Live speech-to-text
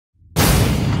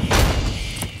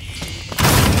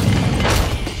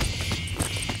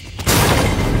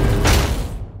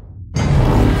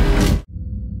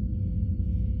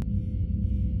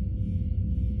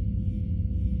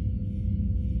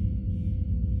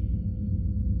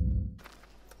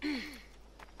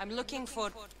I'm looking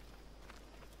for...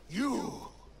 You!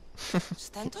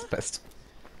 Stentor? Best.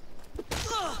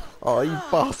 Oh, you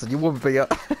bastard, you woman beater.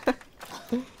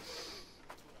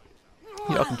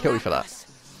 Yeah, I can kill you for that.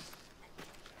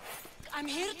 I'm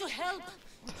here to help,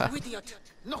 you idiot.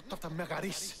 Not after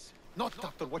Megaris. Not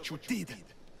after what you did.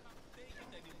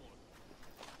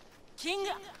 King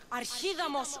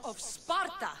Archidamos of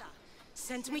Sparta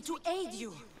sent me to aid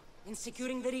you in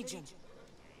securing the region.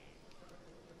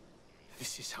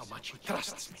 This is how much he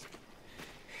trusts me.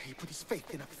 He put his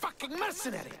faith in a fucking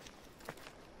mercenary.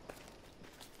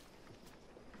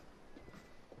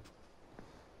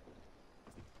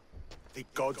 The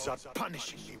gods are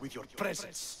punishing me with your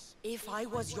presence. If I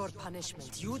was your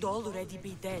punishment, you'd already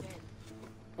be dead.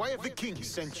 Why have the king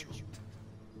sent you?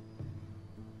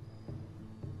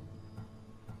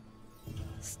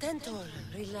 Stentor,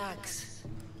 relax.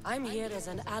 I'm here as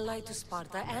an ally to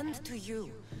Sparta and to you.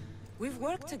 We've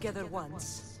worked together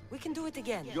once. We can do it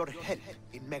again. Your help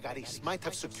in Megaris might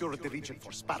have secured the region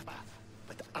for Sparta,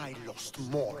 but I lost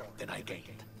more than I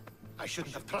gained. I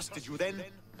shouldn't have trusted you then,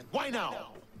 and why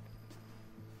now?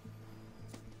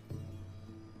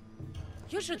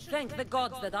 You should thank the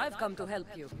gods that I've come to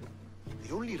help you.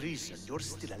 The only reason you're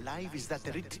still alive is that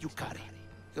writ you carry.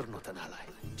 You're not an ally,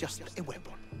 just a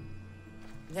weapon.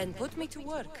 Then put me to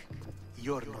work.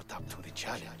 You're not up to the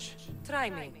challenge.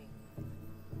 Try me.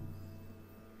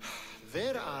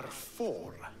 There are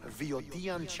 4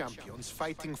 Viodian champions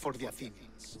fighting for the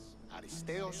Athenians.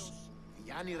 Aristeos,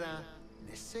 Yanira,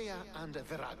 Nesea, and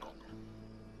Veragon.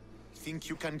 Think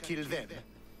you can kill them?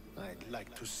 I'd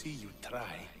like to see you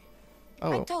try.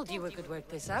 Oh. I told you we could work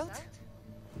this out.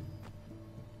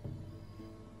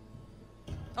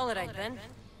 All right then.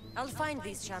 I'll find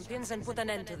these champions and put an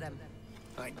end to them.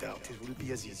 I doubt it will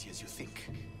be as easy as you think.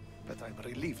 But I'm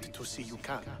relieved to see you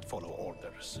can follow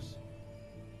orders.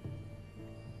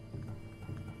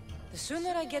 The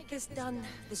sooner I get this done,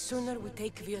 the sooner we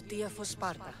take Viotia for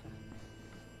Sparta.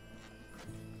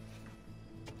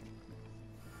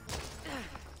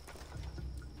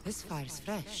 This fire's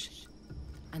fresh.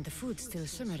 And the food's still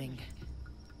simmering.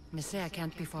 Nesea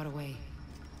can't be far away.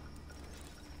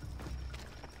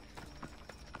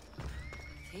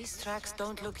 These tracks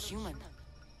don't look human.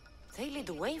 They lead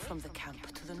away from the camp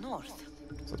to the north.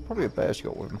 So it's probably a bear she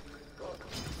got with him.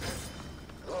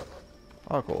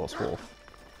 Of course, Wolf.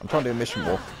 I'm trying to do a mission,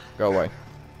 Wolf. Go away.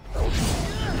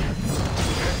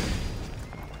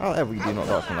 How ever you do not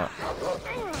die from that?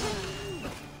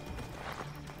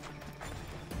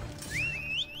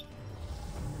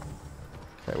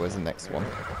 Okay, where's the next one?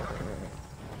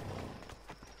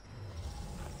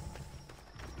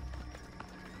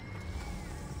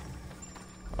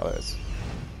 Oh, there it is.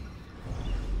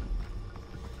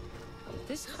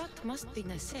 This hut must be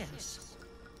Nesea's.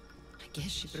 I guess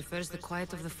she prefers the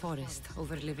quiet of the forest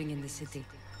over living in the city.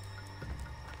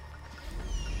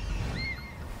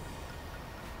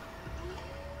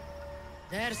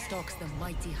 There stalks the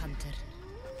mighty hunter.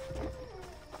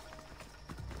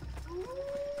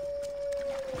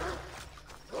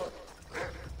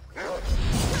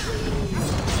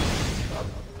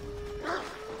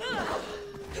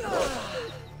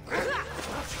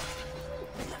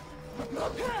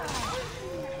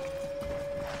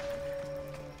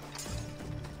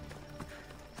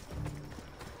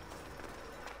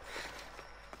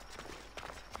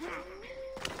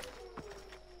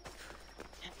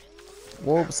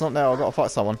 Whoa, it's not now. I've got to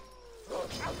fight someone.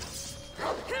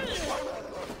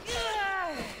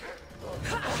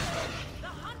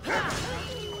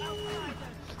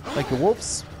 Thank you,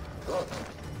 wolves.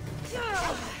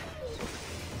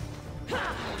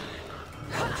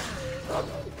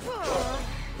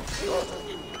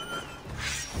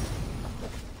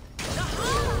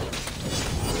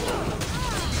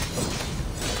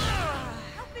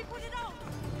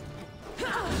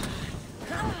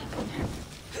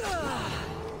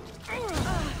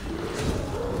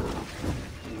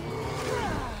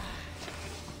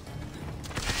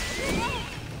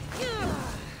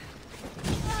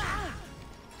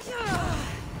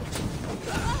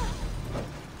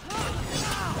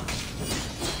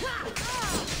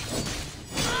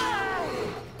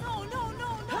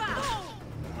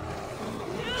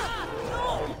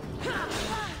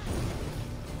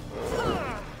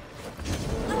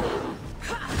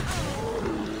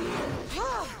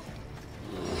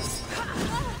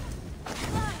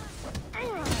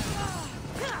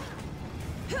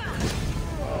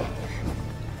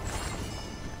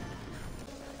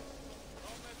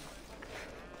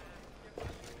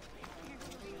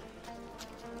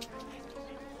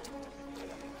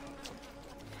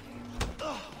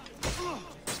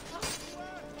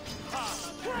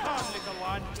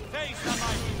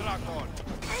 Dragon!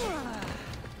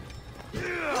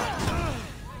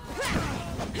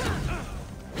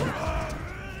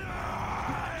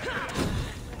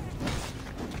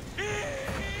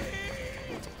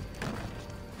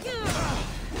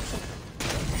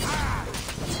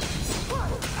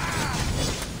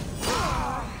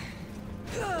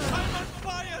 I'm on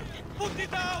fire! Put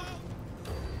it out!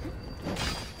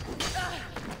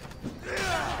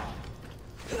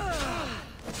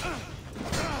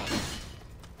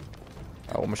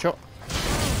 Oh, one more shot.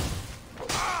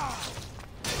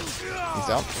 He's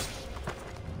out.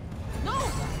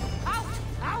 No! Out!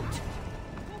 Out!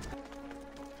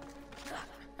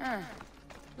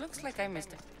 Looks like I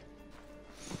missed it.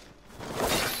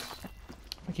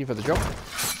 Thank you for the job.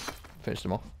 Finished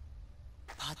them off.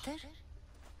 Potter?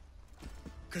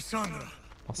 Cassandra,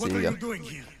 I'll see what you are you again. doing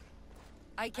here?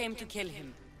 I came to kill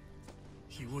him.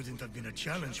 He wouldn't have been a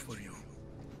challenge for you.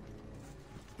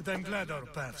 But I'm glad our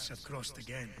paths have crossed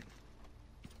again.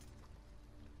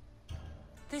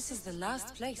 This is the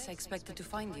last place I expected to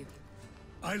find you.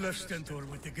 I left Stentor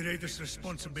with the greatest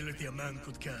responsibility a man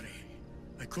could carry.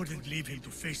 I couldn't leave him to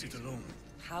face it alone.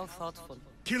 How thoughtful.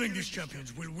 Killing these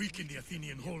champions will weaken the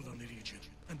Athenian hold on the region,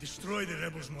 and destroy the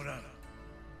rebels' morale.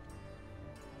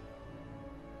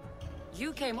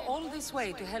 You came all this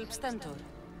way to help Stentor.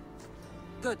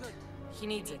 Good. He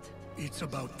needs it. It's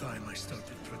about time I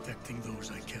started protecting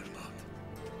those I care about.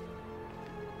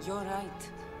 You're right.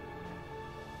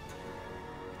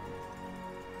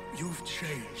 You've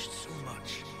changed so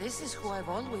much. This is who I've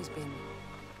always been.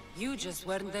 You just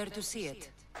weren't there to see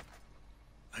it.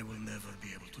 I will never be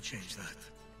able to change that.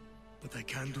 But I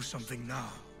can do something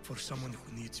now for someone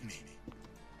who needs me.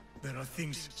 There are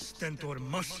things Stentor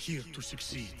must hear to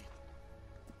succeed.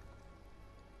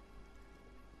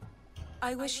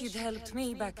 I wish you'd helped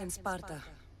me back in Sparta.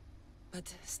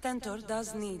 But Stentor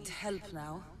does need help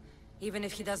now, even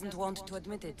if he doesn't want to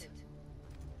admit it.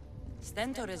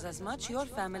 Stentor is as much your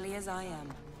family as I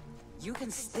am. You can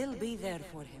still be there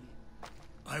for him.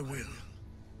 I will.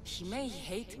 He may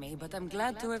hate me, but I'm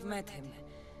glad to have met him.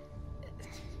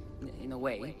 In a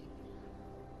way.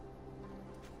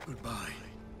 Goodbye,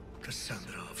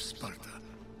 Cassandra of Sparta.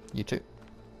 You too.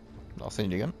 I'll see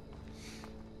you again.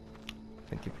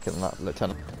 Thank you for killing that,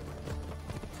 Lieutenant.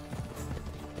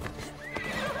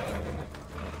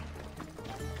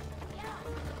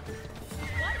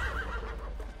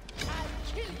 I'll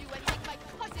kill you and make my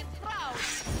cousin proud!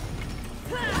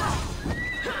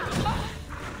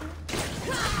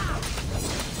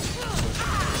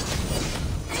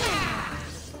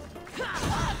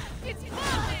 It's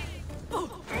coming!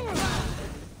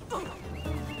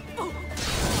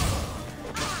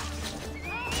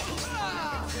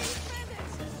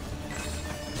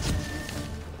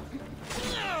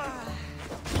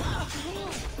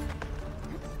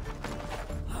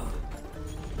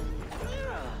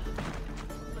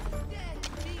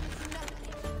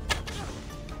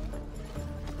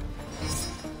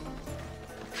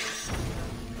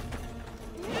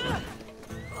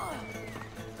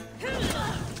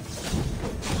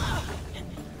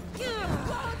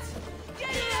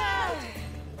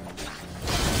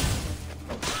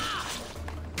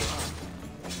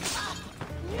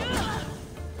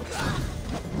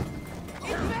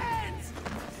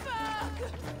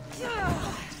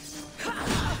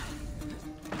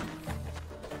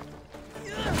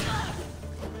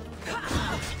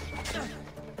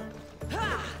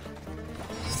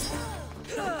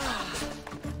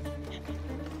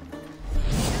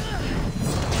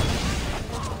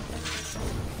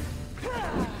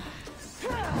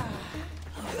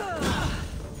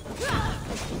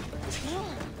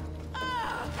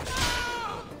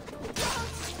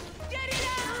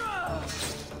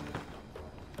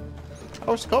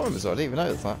 Oh, it's got him as well. I didn't even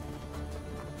notice that.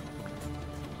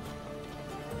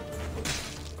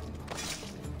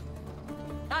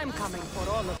 I'm coming for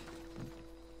all of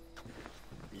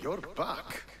You're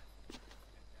back.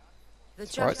 the right.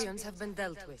 champions have been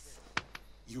dealt with.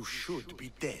 You should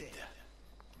be dead.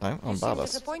 No, You I'm seem badass.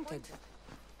 disappointed.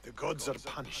 The gods are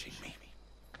punishing me.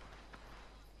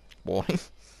 Boy.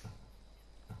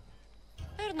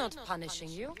 They're not punishing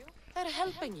you. They're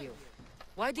helping you.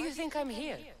 Why do you think I'm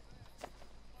here?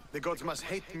 The gods must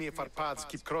hate me if our paths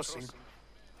keep crossing.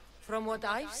 From what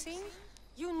I've seen,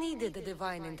 you needed a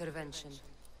divine intervention.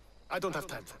 I don't have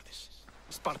time for this.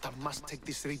 Sparta must take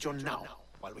this region now,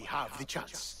 while we have the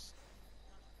chance.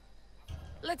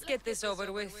 Let's get this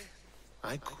over with.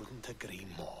 I couldn't agree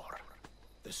more.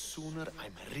 The sooner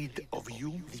I'm rid of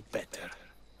you, the better.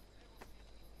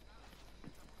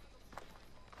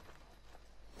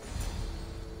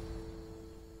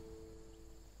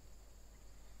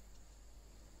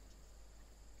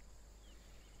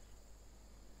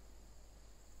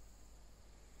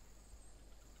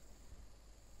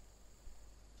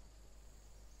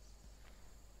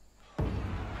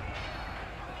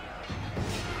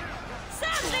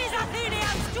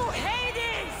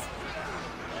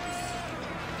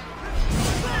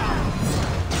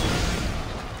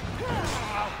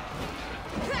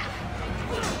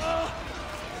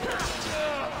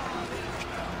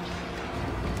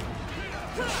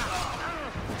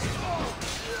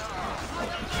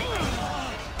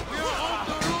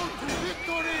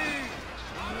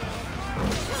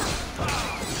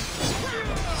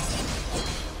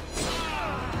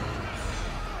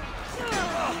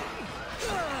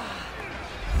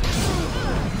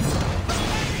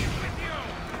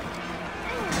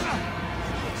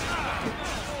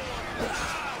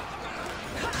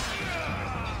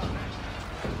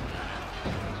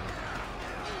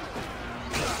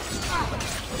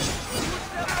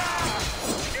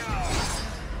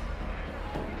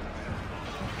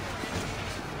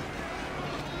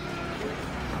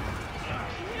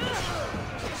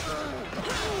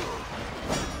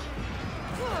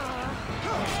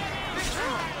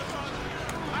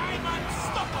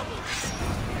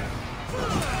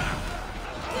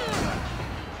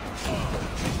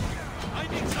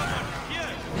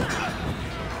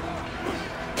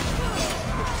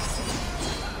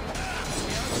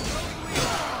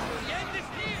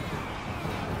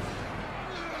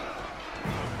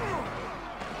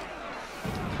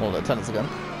 lieutenants again.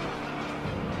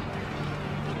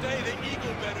 Today the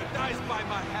eagle bearer dies by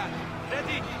my hand.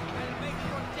 Ready? I'll make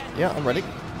your death. Yeah, I'm ready.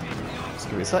 Just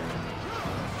give me a sec.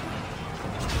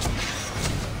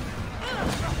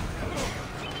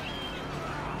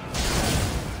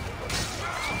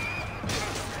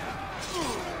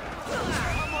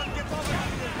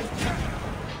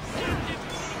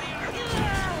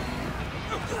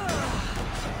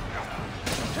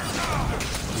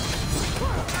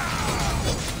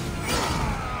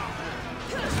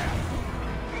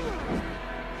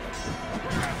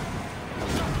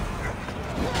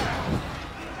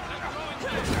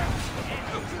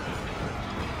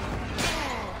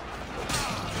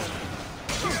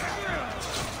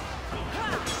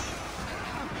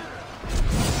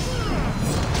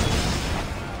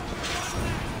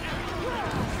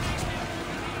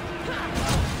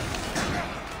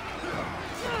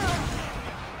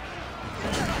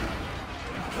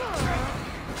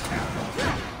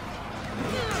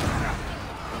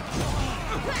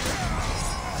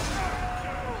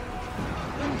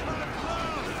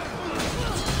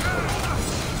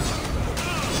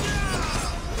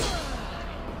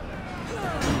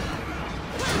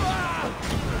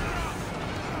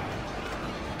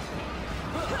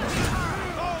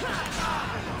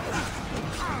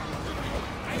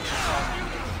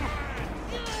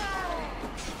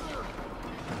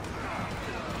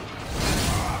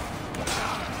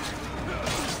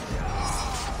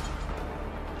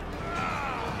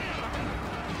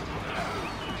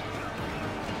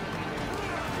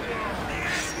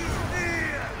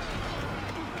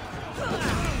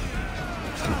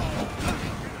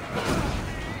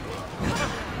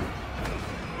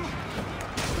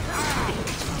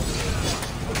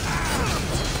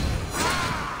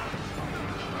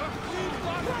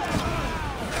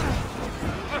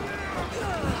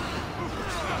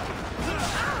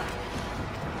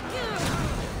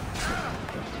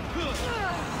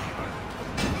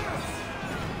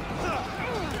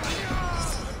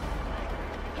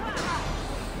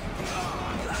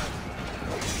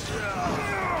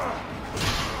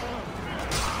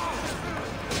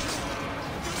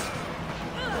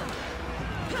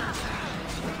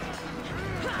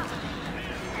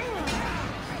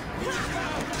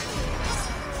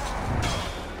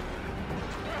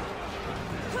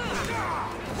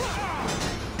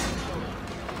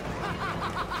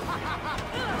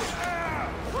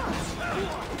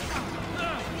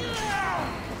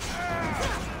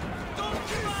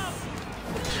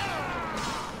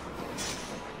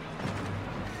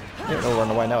 They'll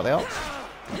run away now, they are.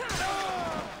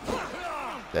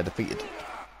 They're defeated.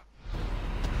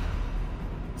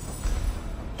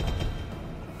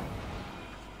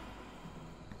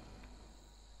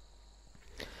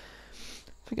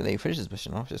 I think they finish this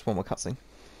mission off, just one more cutscene.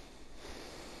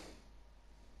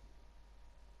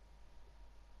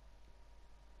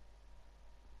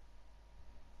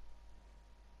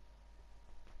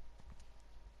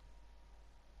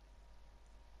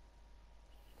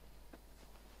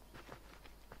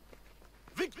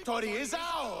 Victory is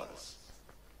ours!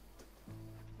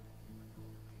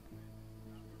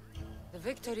 The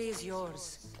victory is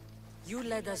yours. You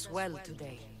led us well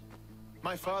today.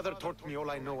 My father taught me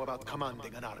all I know about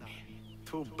commanding an army.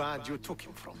 Too bad you took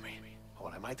him from me, or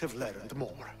I might have learned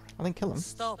more. I didn't kill him.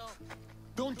 Stop.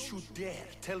 Don't you dare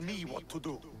tell me what to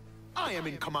do. I am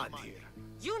in command here.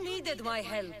 You needed my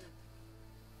help.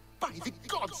 By the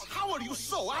gods, how are you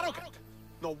so arrogant?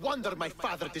 No wonder my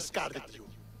father discarded you.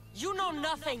 You know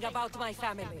nothing about my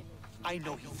family. I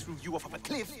know he threw you off of a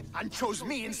cliff and chose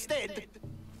me instead.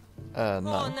 Oh,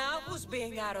 No. now who's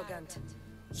being arrogant?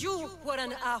 You were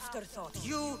an afterthought.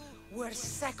 You were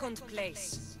second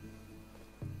place.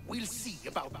 We'll see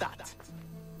about that.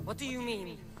 What do you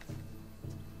mean?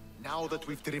 Now that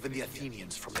we've driven the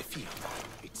Athenians from the field,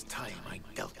 it's time I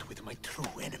dealt with my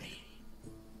true enemy.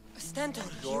 Stentor,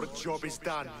 Your job is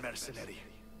done, mercenary.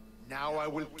 Now I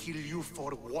will kill you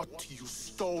for what you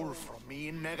stole from me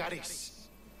in Megaris.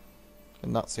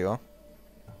 Nuts you are.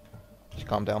 Just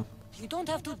calm down. you don't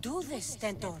have to do this,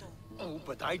 Stentor. Oh,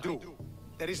 but I do.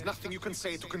 There is nothing you can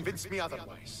say to convince me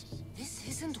otherwise. This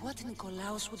isn't what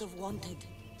Nikolaos would have wanted.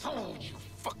 Oh, you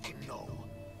fucking know.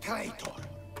 Traitor.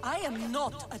 I am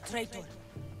not a traitor.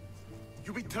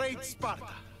 You betrayed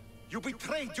Sparta. You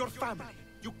betrayed your family.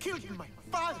 You killed my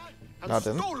father and No, I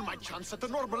didn't. stole my chance at a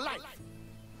normal life.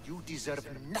 You deserve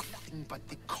nothing but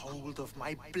the cold of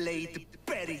my blade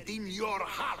buried in your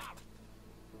heart.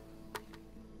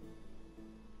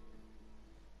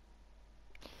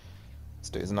 This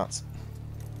dude is nuts.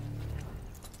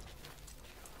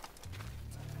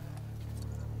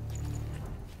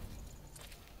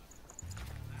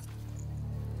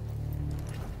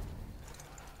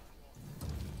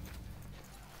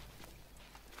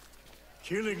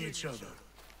 Killing each other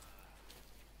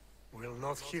will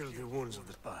not heal the wounds of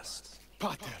the past.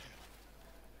 Pater!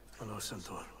 Hello,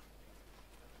 Centaur.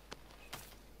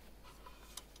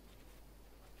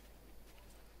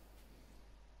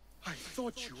 I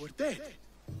thought you were dead.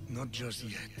 Not just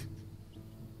yet.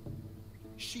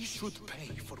 She should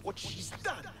pay for what she's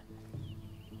done.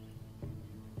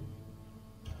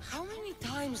 How many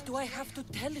times do I have to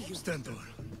tell you? Stentor,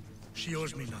 she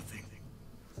owes me nothing.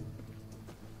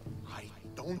 I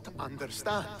don't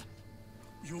understand.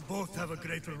 You both have a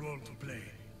greater role to play.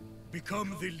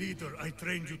 Become the leader I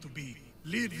trained you to be.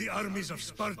 Lead the armies of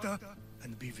Sparta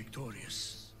and be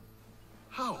victorious.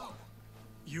 How?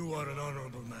 You are an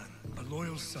honorable man, a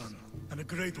loyal son, and a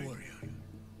great warrior.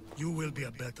 You will be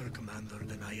a better commander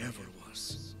than I ever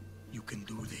was. You can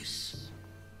do this.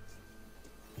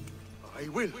 I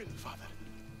will, Father.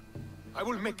 I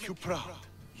will make you proud.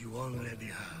 You already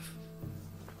have.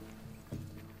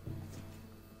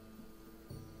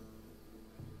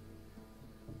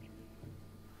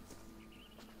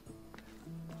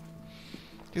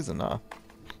 He's a nah.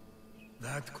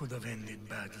 That could have ended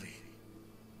badly.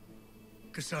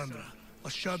 Cassandra, a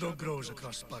shadow grows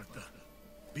across Sparta.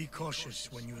 Be cautious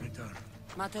when you return.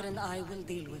 Mater and I will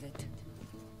deal with it.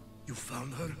 You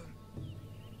found her?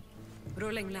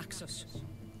 Ruling Naxos.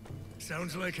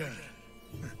 Sounds like her.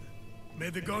 May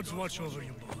the gods watch over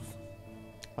you both.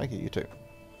 Thank you, you too.